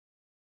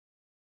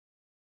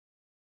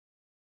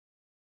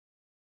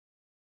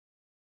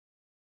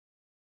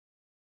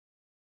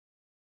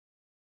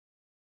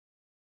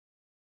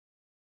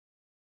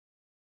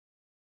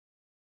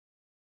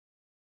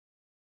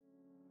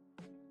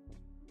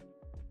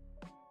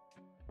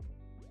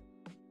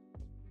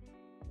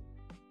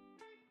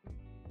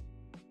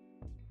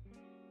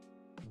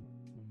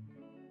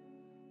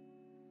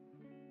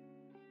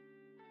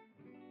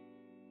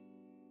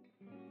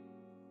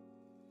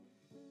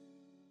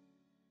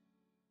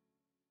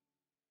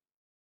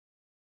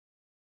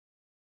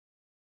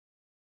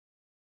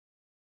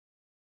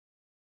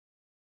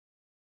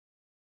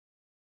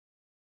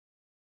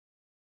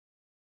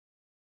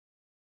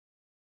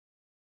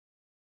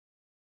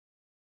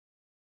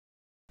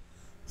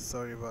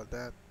Sorry about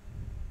that.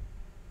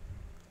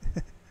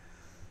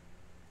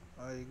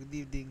 Good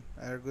evening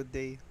or good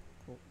day.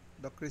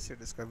 Doc Chris here,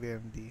 Discovery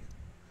MD.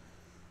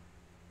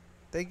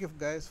 Thank you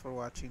guys for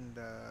watching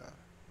the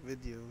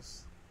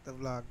videos, the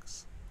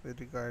vlogs with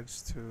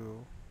regards to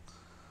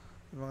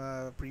yung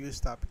mga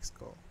previous topics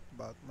ko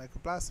about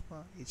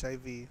mycoplasma,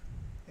 HIV,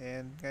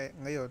 and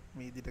ngayon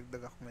may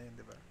dinagdag ako ngayon,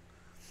 di ba?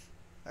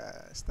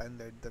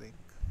 Standard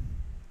drink.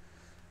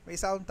 May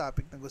isa akong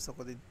topic na gusto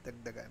ko din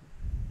dagdagan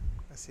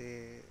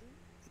kasi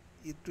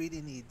it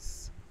really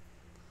needs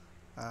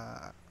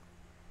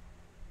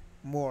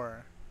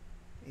more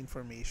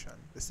information,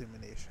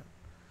 dissemination.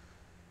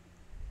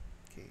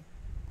 Okay.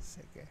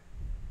 Sige.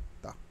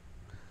 Ito.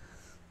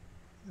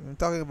 I'm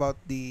talking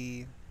about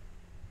the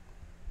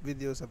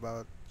videos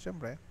about,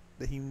 syempre,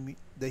 the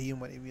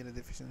human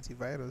immunodeficiency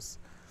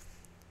virus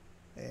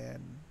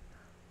and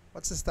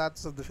what's the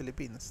status of the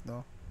Philippines,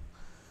 no?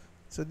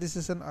 So this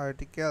is an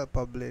article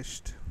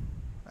published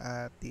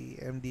at the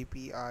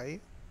MDPI.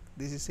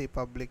 This is a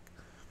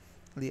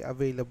publicly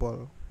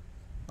available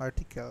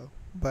article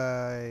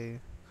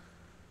by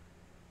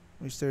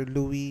Mr.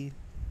 Louis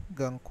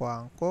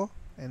Gangquanco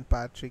and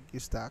Patrick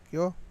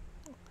Eustaquio.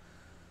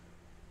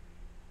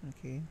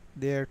 Okay,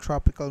 their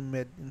tropical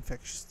med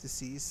infectious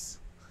disease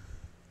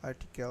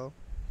article.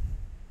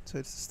 So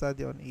it's a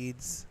study on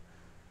AIDS,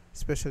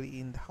 especially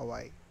in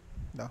Hawaii.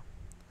 No.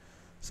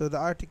 So the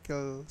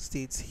article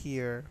states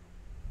here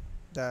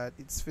that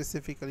it's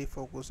specifically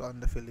focused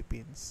on the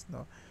Philippines.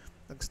 No,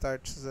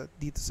 nag-start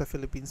dito sa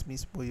Philippines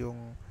mismo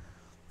yung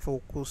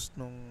focus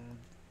nung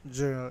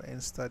journal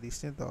and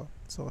studies nito.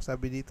 So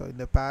sabi dito, in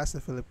the past,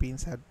 the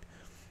Philippines had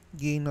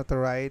gained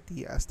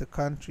notoriety as the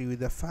country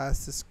with the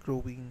fastest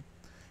growing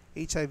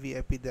HIV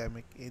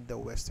epidemic in the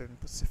Western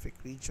Pacific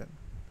region.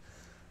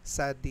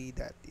 Sadly,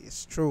 that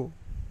is true.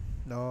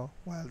 No,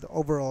 while the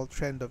overall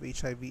trend of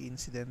HIV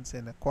incidents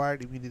and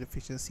acquired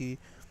immunodeficiency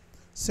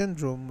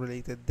syndrome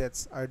related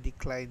deaths are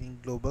declining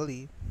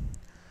globally,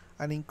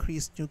 an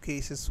increased new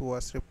cases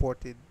was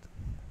reported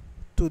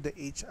to the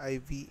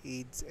HIV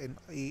AIDS and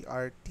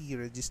ART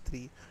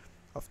registry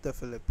of the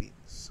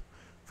Philippines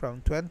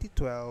from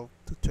 2012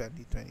 to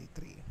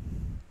 2023.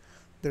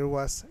 There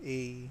was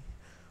a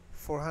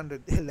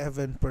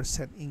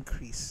 411%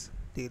 increase,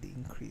 daily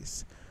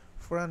increase.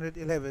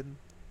 411%.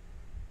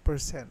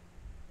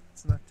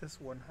 It's not just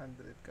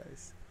 100,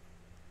 guys.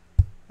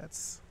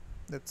 That's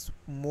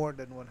more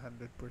than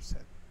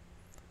 100%.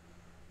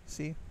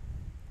 See?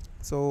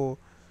 So,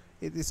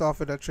 it is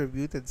often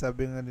attributed,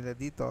 sabi nga nila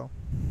dito,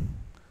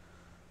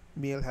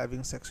 male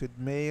having sex with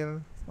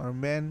male or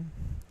men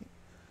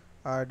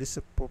are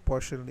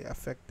disproportionately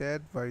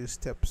affected. Various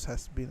steps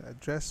has been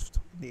addressed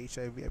in the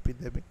HIV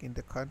epidemic in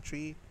the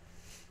country,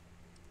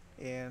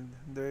 and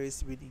there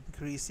is been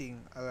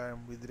increasing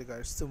alarm with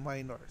regards to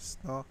minors,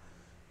 no?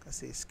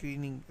 Kasi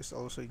screening is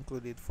also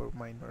included for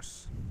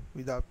minors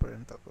without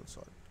parental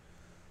consent.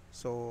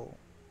 So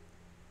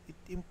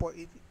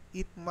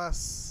it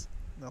must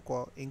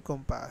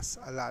encompass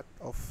a lot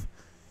of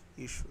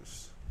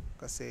issues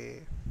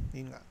kasi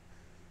yun nga,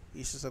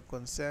 issues of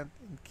consent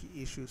and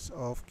key issues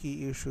of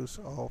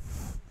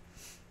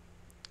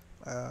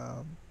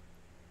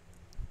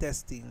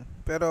testing.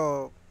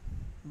 Pero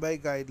by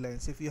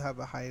guidelines, if you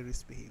have a high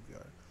risk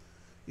behavior,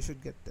 you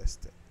should get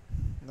tested,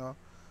 no?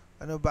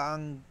 Ano ba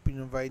ang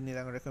pinrovide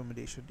nilang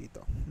recommendation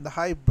dito? The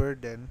high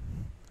burden,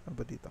 ano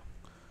ba dito?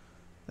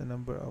 The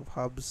number of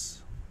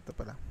hubs, ito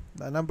pala.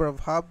 The number of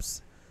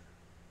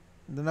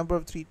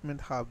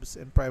treatment hubs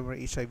and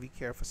primary HIV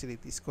care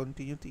facilities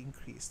continue to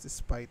increase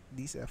despite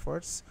these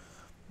efforts.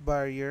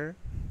 Barrier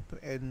to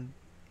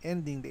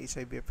ending the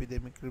HIV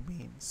epidemic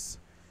remains,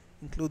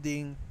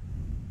 including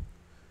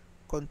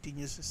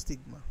continuous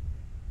stigma.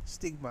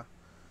 Stigma.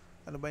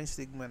 Ano ba yung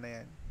stigma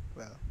na yan?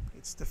 Well,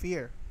 it's the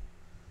fear.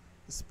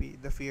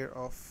 The fear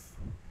of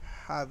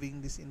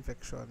having this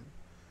infection,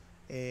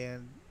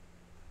 and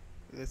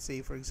let's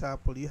say for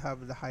example you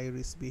have the high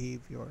risk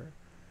behavior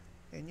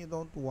and you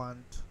don't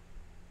want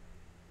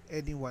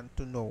anyone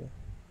to know,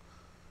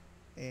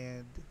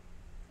 and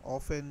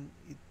often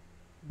it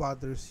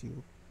bothers you,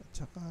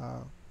 at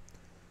saka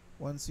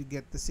once you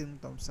get the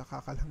symptoms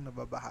saka ka lang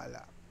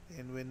nababahala,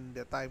 and when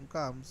the time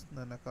comes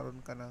na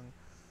nakaroon ka ng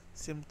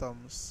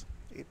symptoms,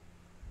 it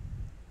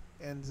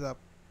ends up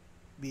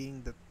being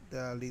the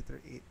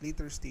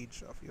later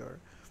stage of your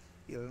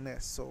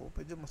illness. So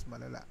medyo mas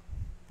malala,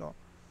 no?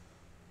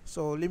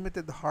 So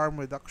limited harm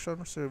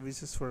reduction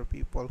services for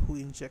people who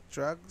inject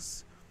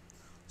drugs,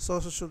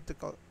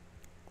 socio-cultural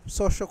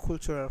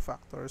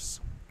factors,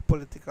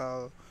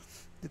 political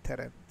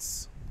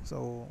deterrents.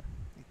 So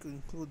it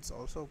includes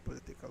also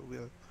political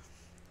will.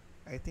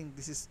 I think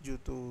this is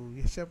due to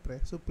syempre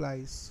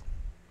supplies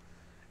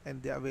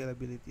and the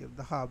availability of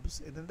the hubs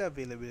and then the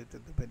availability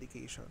of the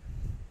medication.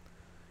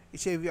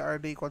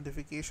 HIV-RD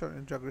quantification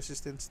and drug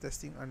resistance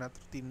testing are not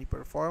routinely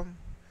performed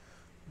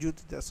due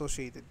to the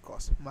associated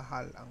cost.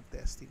 Mahal ang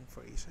testing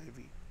for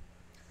HIV.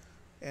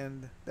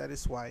 And that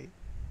is why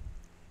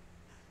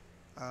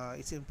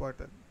it's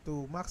important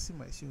to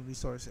maximize yung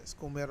resources.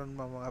 Kung meron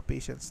mga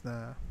patients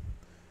na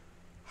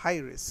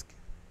high risk,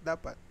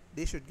 dapat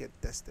they should get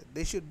tested.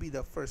 They should be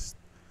the first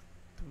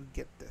to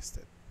get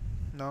tested,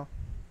 no?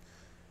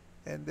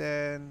 And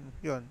then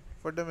yun,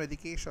 for the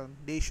medication,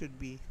 they should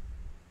be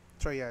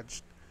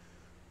triaged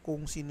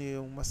kung sino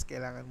yung mas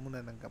kailangan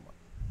muna ng gamot,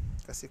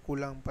 kasi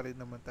kulang pa rin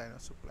naman tayo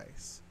ng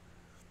supplies.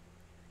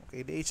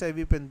 Okay, the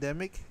HIV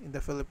pandemic in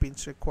the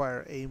Philippines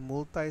require a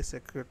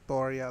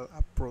multi-sectorial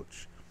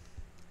approach.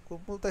 Kung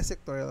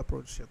multi-sectorial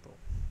approach ito,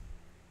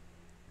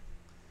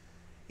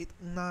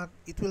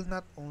 it will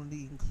not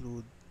only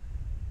include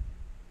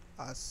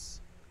us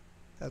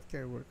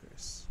healthcare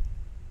workers.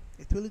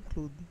 It will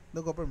include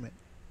the government.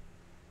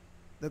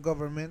 The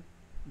government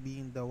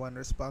being the one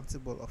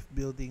responsible of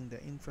building the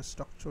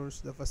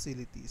infrastructures, the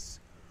facilities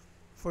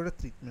for the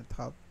treatment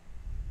hub.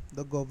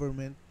 The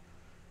government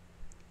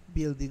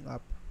building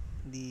up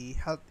the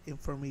health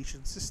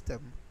information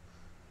system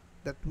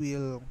that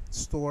will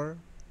store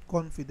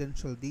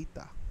confidential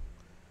data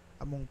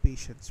among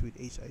patients with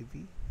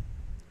HIV.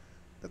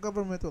 The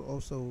government will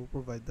also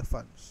provide the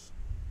funds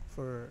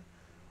for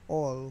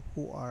all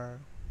who are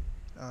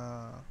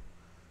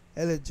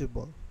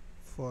eligible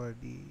for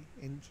the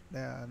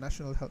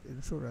national health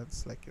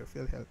insurance, like your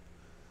PhilHealth.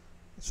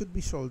 It should be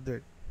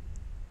shouldered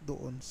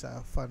doon sa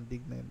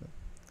funding na yun,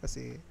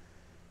 kasi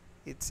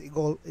it's a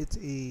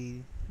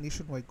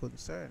nationwide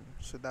concern,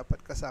 so dapat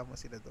kasama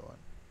sila doon.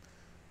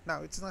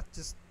 Now, it's not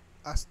just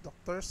us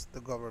doctors, the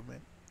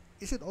government.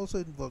 It should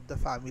also involve the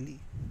family,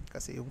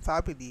 kasi yung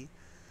family,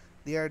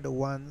 they are the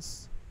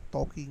ones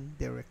talking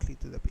directly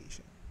to the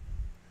patient.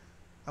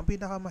 Ang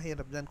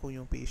pinakamahirap dyan kung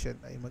yung patient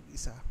ay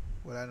mag-isa,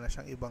 wala na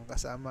siyang ibang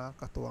kasama,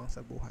 katuwang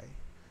sa buhay.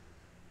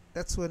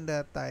 That's when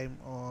the time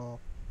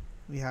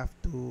we have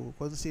to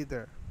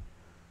consider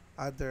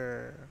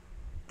other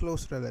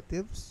close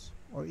relatives,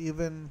 or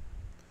even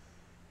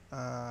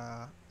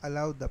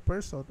allow the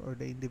person or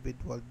the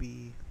individual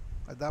be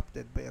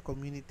adopted by a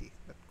community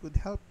that could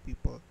help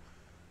people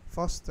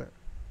foster,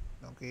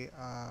 okay,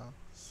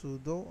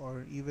 pseudo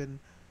or even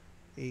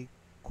a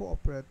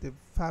cooperative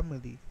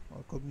family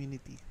or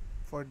community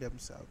for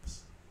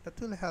themselves that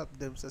will help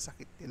them sa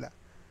sakit nila,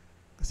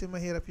 kasi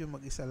mahirap yung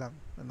mag-isa lang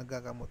na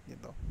nagagamot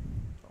nito.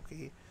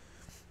 Okay,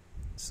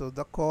 so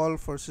the call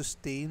for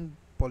sustained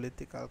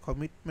political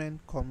commitment,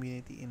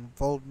 community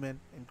involvement,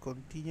 and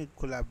continued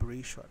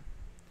collaboration,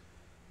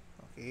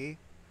 okay,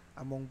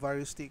 among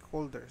various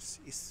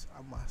stakeholders is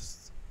a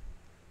must.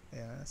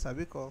 Ayan,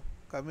 sabi ko,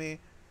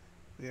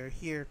 we are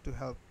here to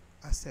help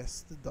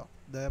assess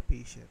the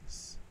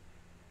patients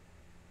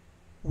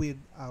with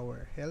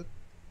our help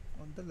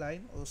on the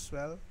line as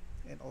well,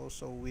 and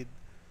also with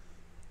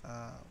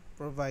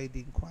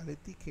providing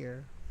quality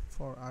care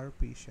for our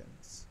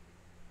patients.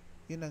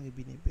 Yun ang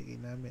ibinibigay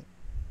namin,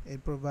 and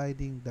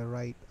providing the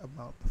right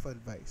amount of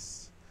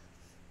advice.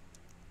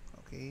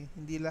 Okay,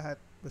 hindi lahat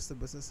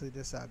basta-basta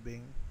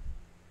sinasabing,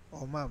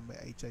 oh ma'am, may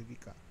HIV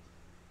ka.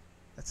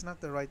 That's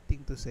not the right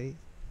thing to say.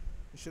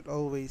 You should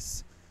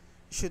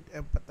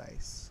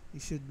empathize. You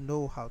should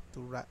know how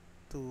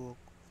to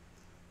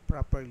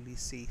properly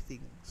say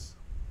things,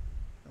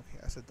 okay,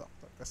 as a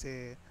doctor,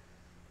 kasi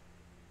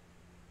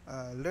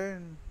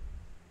learn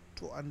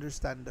to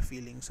understand the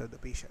feelings of the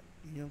patient.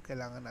 Yun yung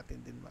kailangan natin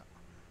din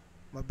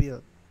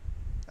ma-build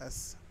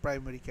as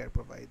primary care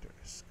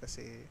providers,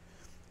 kasi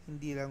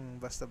hindi lang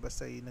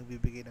basta-basta yung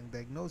nagbibigay ng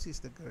diagnosis,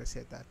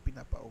 nagreseta at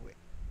pinapauwi.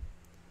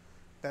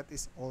 That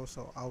is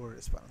also our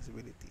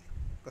responsibility,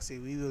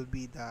 kasi we will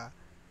be the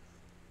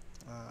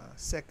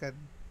second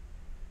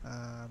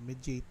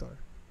mediator,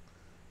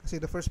 kasi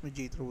the first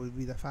mediator will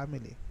be the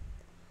family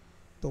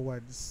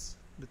towards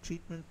the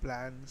treatment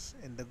plans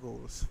and the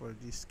goals for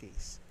this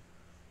case.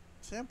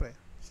 Siyempre,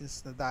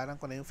 since nadaran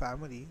ko na yung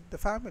family, the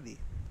family,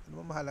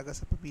 ano ba mahalaga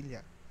sa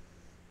pamilya?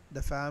 The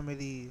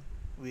family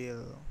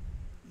will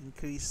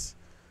increase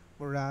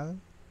morale.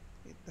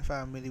 The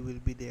family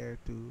will be there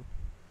to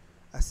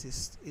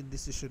assist in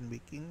decision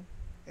making,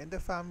 and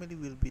the family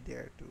will be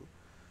there to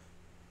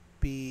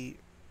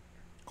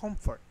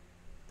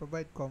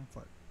provide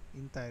comfort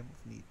in time of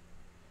need.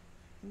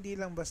 Hindi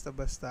lang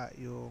basta-basta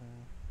yung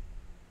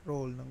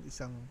role ng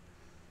isang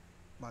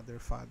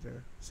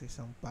mother-father sa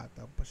isang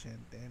batang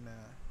pasyente na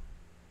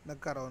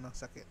nagkaroon ng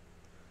sakit.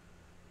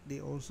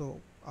 They also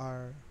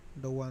are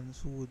the ones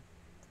who would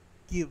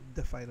give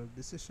the final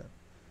decision,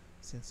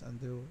 since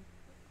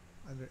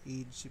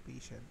underage si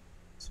patient.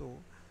 So,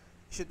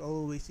 you should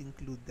always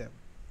include them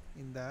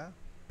in the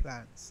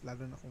plans,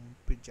 lalo na kung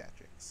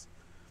pediatrics.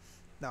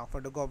 Now,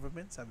 for the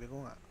government, sabi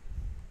ko nga,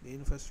 the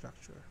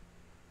infrastructure.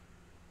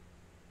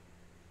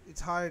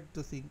 It's hard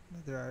to think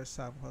that there are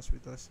some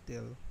hospitals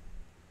still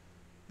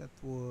that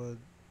would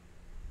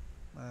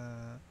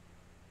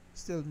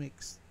still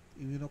mix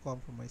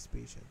immunocompromised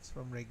patients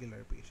from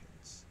regular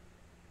patients,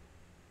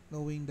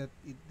 knowing that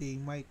they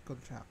might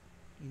contract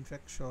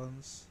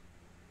infections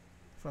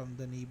from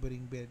the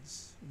neighboring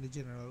beds in the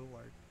general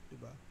ward,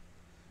 diba?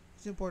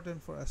 It's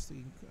important for us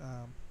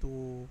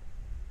to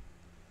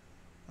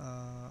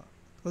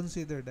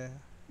consider the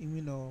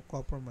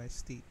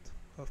immunocompromised state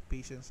of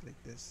patients like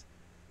this.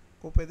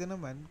 Kung pwede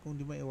naman, kung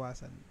di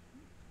maiwasan,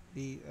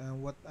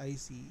 what I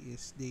see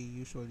is they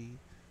usually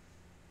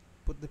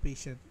put the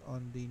patient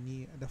on the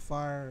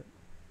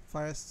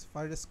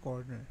farthest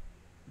corner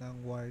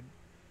ng ward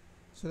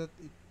so that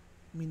it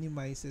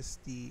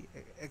minimizes the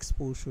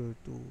exposure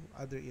to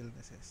other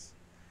illnesses.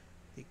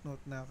 Take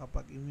note na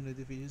kapag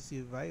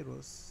immunodeficiency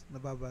virus,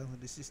 nababa ang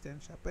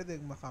resistensya,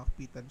 pwedeng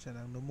makakapitan siya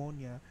ng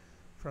pneumonia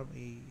from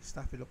a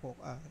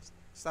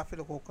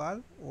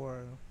staphylococcal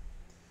or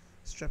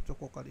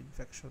streptococcal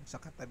infection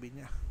sa katabi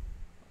niya.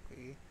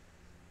 Okay?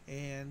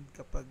 And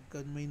kapag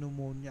may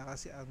pneumonia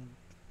kasi ang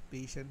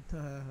patient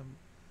na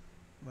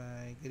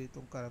may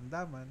ganitong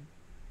karamdaman,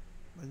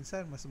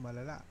 minsan mas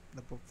malala.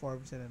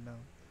 Nagpo-form sila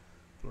ng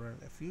pleural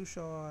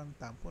effusion,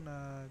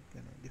 tamponade,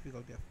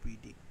 difficulty of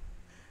breathing.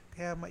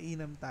 Kaya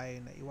mainam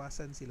tayo na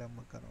iwasan silang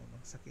magkaroon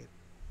ng sakit.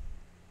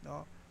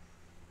 No?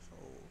 So,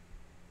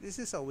 this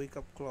is a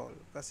wake-up call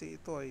kasi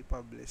ito ay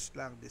published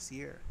lang this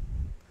year.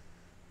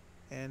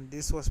 And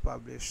this was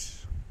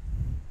published.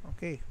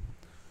 Okay.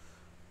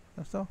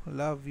 So,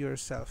 Love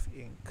Yourself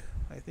Inc.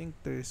 I think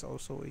there is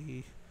also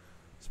a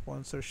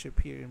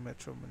sponsorship here in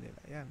Metro Manila.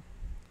 Yan.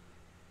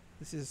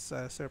 This is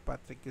Sir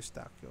Patrick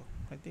Eustaquio.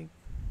 I think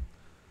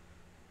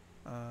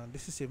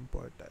this is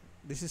important.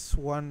 This is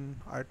one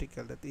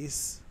article that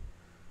is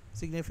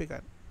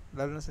significant,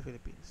 lalo na sa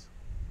Philippines.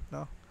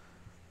 No?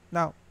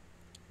 Now,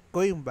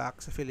 going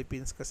back sa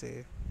Philippines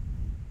kasi,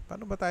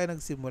 paano ba tayo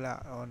nagsimula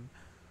on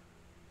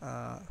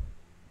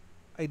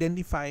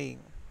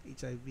identifying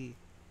HIV?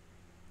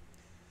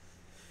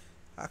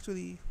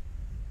 Actually,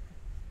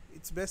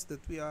 it's best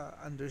that we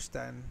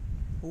understand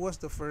who was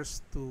the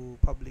first to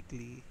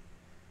publicly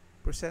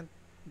present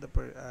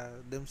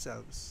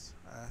themselves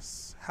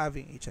as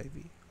having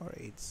HIV or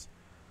AIDS.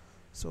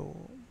 So,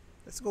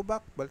 let's go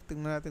back. Balik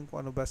tingnan natin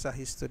kung ano ba sa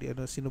history.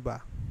 Sino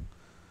ba?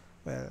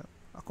 Well,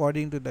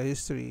 according to the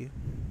history,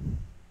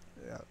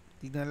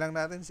 tignan lang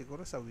natin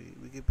siguro sa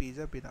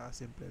Wikipedia,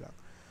 pinakasimple lang.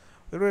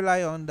 We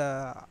rely on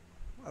the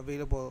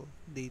available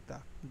data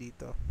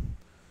dito.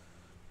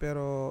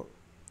 Pero,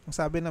 ang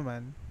sabi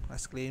naman,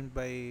 as claimed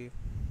by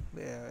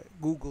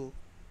Google,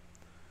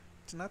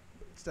 it's not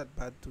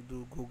bad to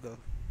do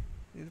Google.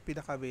 Yung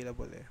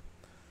pinaka-available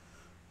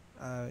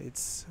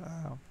it's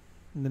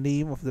the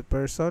name of the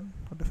person,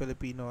 of the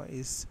Filipino,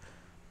 is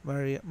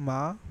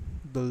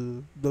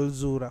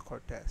Dolzura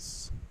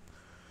Cortez.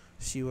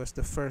 She was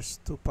the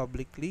first to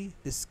publicly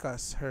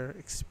discuss her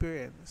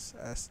experience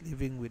as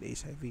living with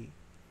HIV.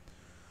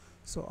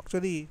 So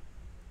actually,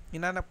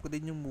 hinanap ko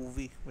din yung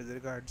movie with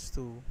regards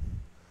to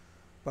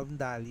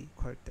Dahil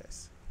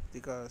Cortez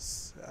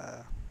because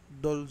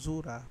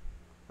Dolzura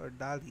or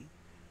Dahil's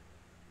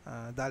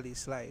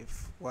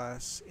life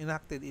was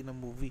enacted in a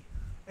movie,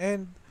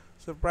 and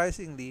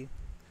surprisingly,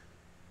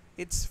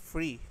 it's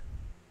free.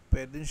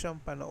 Pwede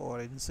siyang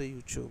panoorin sa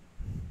YouTube.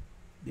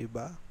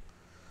 Diba?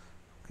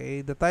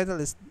 Okay, the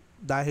title is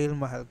Dahil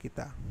Mahal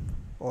Kita,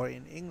 or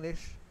in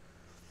English,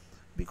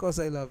 Because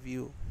I Love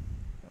You.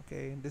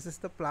 Okay, this is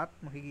the plot.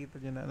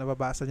 Makikita nyo na,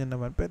 nababasa nyo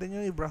naman. Pwede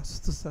nyo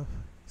i-browse to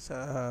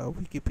sa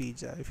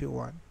Wikipedia if you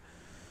want.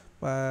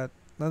 But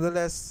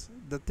nonetheless,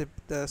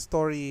 the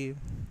story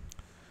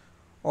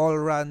all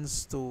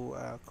runs to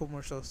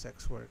commercial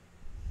sex work.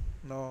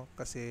 No,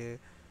 kasi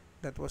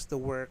that was the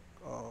work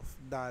of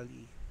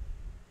Dali.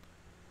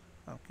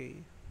 Okay,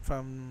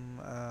 from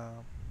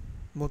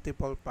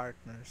multiple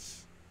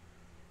partners.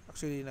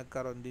 Actually,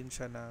 nagkaroon din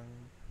siya ng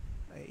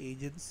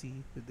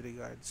agency with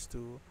regards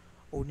to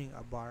owning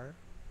a bar,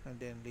 and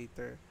then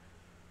later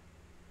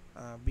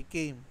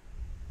became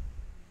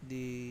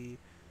the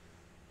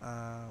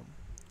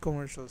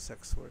commercial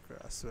sex worker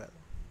as well.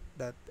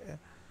 That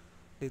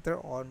later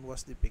on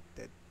was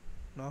depicted,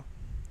 no?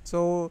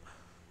 So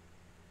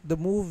the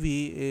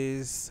movie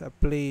is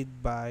played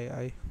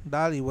by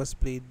Dali was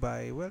played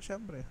by, well,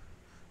 syempre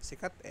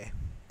sikat yan,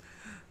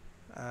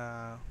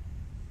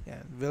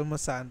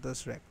 Vilma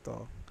Santos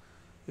Recto,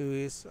 who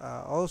is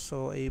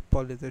also a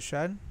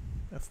politician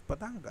of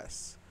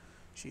Batangas.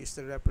 She is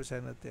the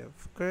representative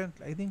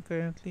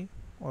currently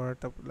or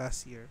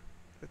last year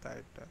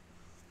retired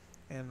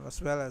and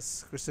as well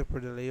as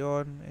Christopher De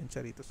Leon and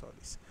Charito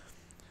Solis.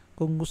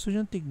 Kung gusto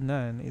nyo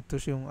tignan,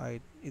 ito yung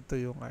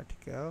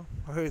article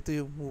or ito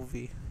yung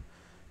movie.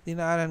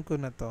 Dinaanan ko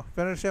na to.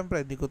 Pero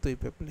syempre, hindi ko to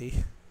ipe-play.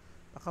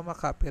 Baka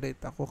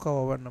makapirate ako.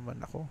 Kawawa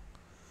naman ako.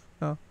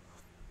 No?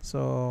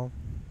 So,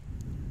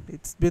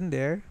 it's been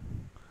there.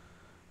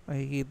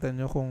 Makikita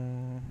nyo kung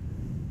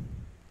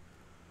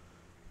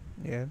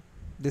yan.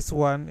 This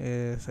one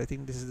is, I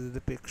think this is the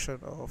depiction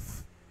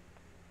of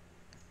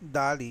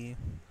Dali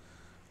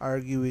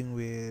arguing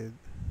with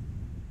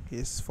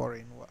his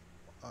foreign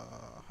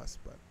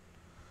husband.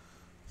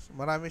 So,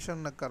 marami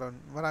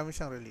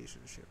siyang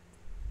relationship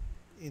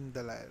in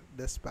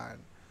the span,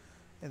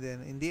 and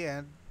then in the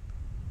end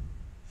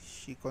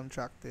she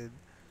contracted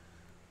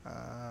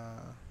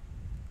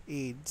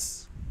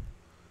AIDS,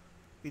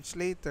 which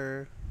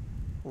later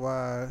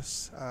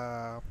was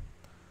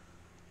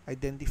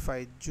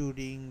identified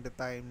during the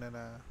time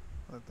na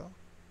ano to?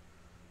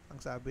 Ang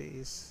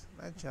sabi is,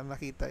 siya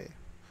nakita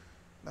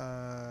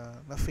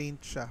na faint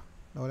siya,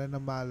 nawala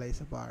ng malay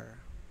sa bar.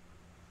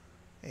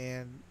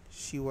 And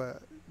she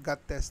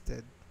got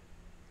tested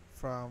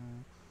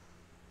from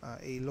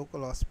a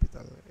local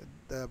hospital.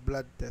 The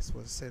blood test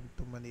was sent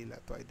to Manila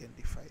to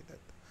identify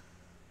that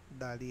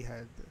Dahil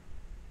had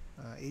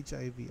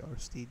HIV or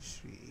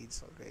stage 3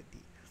 AIDS already.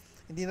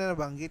 Hindi na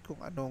nabanggit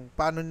kung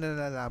paano na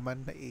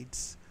nalaman na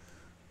AIDS.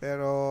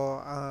 Pero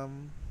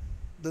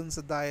dun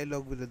sa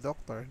dialogue with the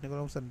doctor, hindi ko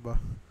alam saan ba.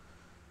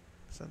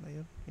 Saan na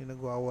yun? Yung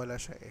nagwawala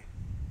siya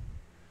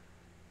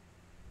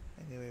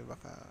Anyway,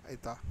 baka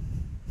ito.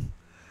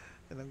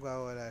 Yung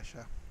nagwawala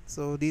siya.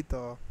 So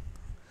dito,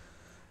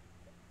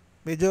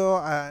 medyo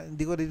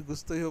hindi ko rin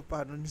gusto yung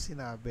paano niya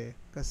sinabi.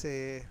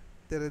 Kasi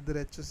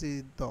dire-diretso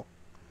si Doc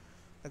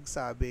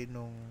nagsabi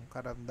nung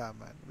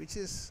karamdaman, which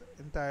is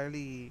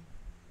entirely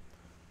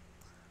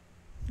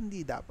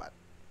hindi dapat.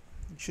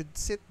 You should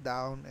sit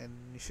down and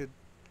you should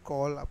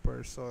call a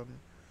person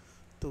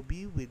to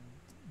be with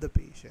the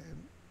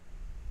patient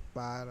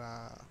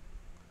para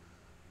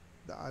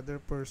the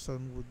other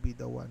person would be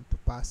the one to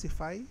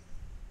pacify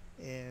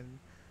and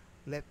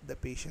let the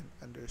patient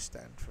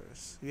understand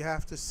first. You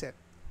have to set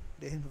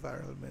the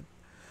environment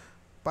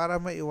para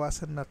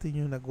maiwasan natin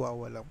yung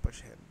nagwawalang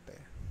pasyente.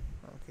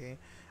 Okay?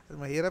 At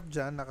mahirap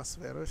dyan,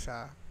 nakaswero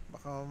siya,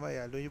 baka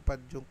mamaya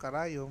lumipad yung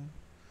karayom,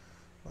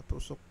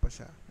 matusok pa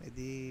siya.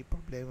 Edi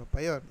problema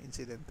pa yon,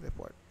 incident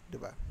report, di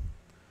ba?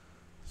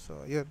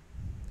 So, yun.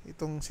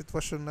 Itong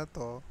sitwasyon na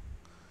to,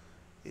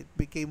 it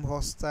became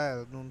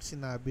hostile nung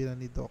sinabi na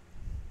ni Doc.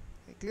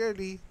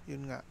 Clearly,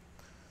 yun nga.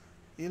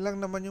 Yun lang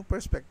naman yung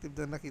perspective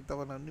na nakita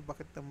ko na,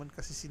 bakit naman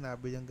kasi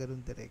sinabi niyang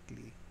ganun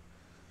directly.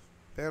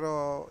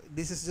 Pero,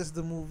 this is just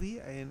the movie,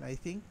 and I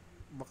think,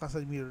 baka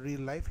sa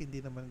real life,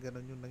 hindi naman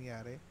ganun yung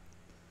nangyari.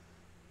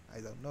 I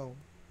don't know.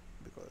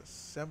 Because,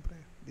 siyempre,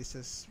 this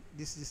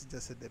is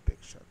just a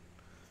depiction.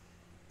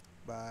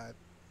 But,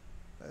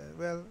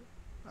 well,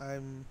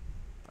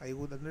 I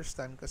would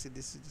understand kasi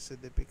this is just a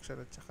depiction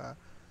at saka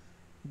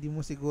hindi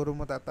mo siguro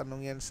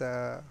matatanong yan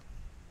sa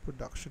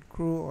production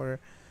crew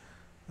or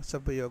sa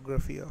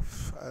biography of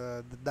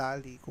the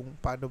Dali kung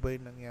paano ba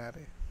yun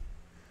nangyari.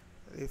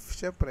 If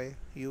syempre,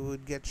 you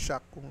would get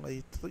shocked kung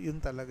yun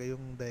talaga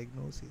yung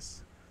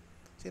diagnosis.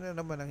 Sino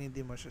naman ang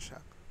hindi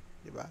masya-shock?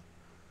 Diba?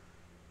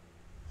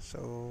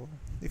 So,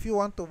 if you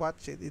want to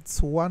watch it, it's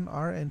 1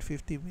 hour and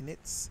 50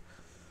 minutes.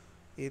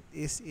 It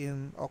is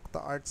in Octa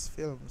Arts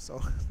Films.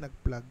 So,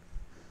 nag-plug.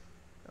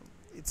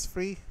 It's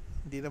free.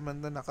 Hindi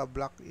naman na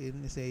naka-block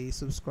in sa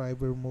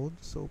subscriber mode.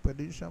 So,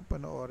 pwede nyo siyang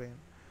panoorin.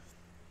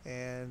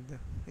 And,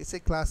 it's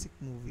a classic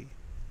movie.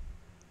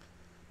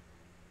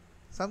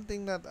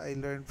 Something that I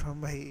learned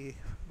from my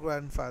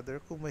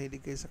grandfather, kung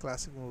mahilig kayo sa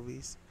classic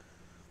movies,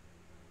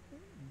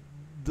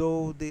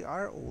 though they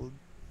are old,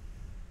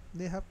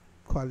 they have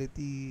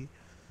quality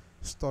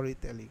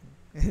storytelling.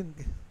 And,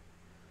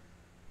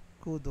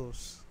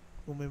 kudos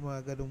kung may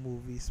mga ganong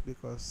movies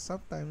because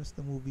sometimes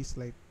the movies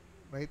like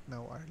right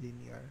now are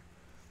linear.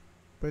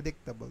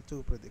 Predictable,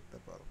 too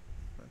predictable.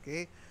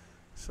 Okay?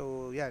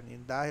 So, yan.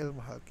 Yung Dahil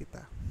Mahal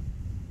Kita.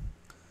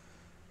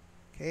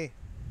 Okay.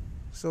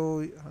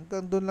 So,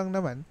 hanggang doon lang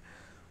naman.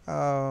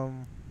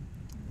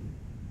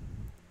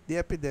 The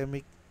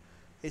epidemic,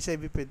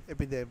 HIV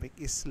epidemic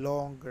is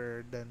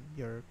longer than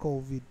your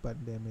COVID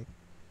pandemic.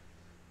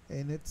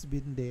 And it's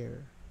been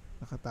there.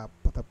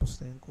 Patapos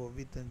na yung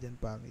COVID, nandyan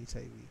pa ang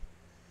HIV.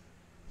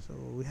 So,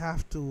 we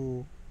have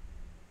to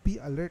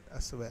be alert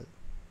as well.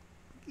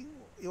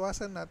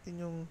 Iwasan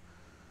natin yung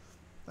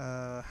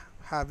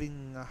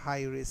having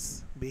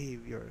high-risk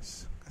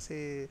behaviors.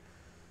 Kasi,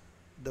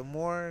 the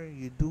more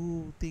you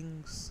do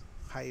things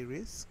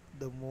high-risk,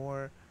 the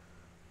more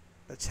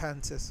the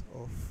chances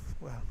of,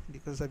 well,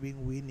 hindi ko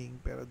sabing winning,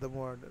 pero the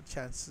more the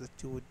chances that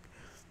you would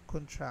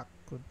contract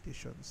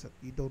conditions that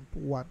you don't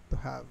want to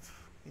have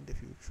in the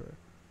future.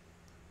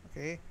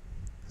 Okay?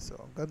 So,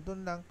 hanggang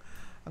doon lang.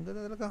 Ang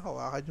ganda talagang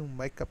hawakan yung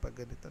mic kapag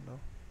ganito,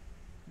 no?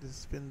 This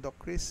has been Doc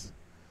Chris.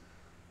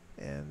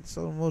 And it's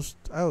almost,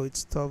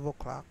 it's 12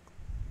 o'clock.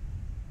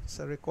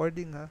 Sa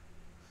recording, ha?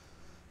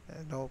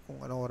 I don't know kung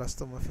anong oras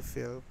to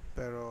ma-fulfill.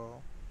 Pero,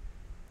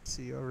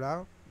 see you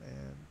around.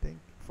 And thank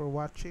you for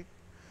watching.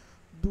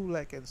 Do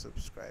like and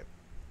subscribe.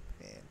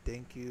 And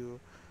thank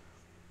you.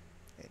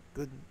 And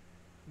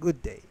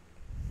good day.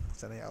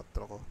 Sana yung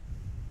outro ko.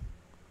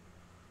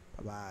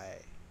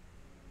 Bye-bye.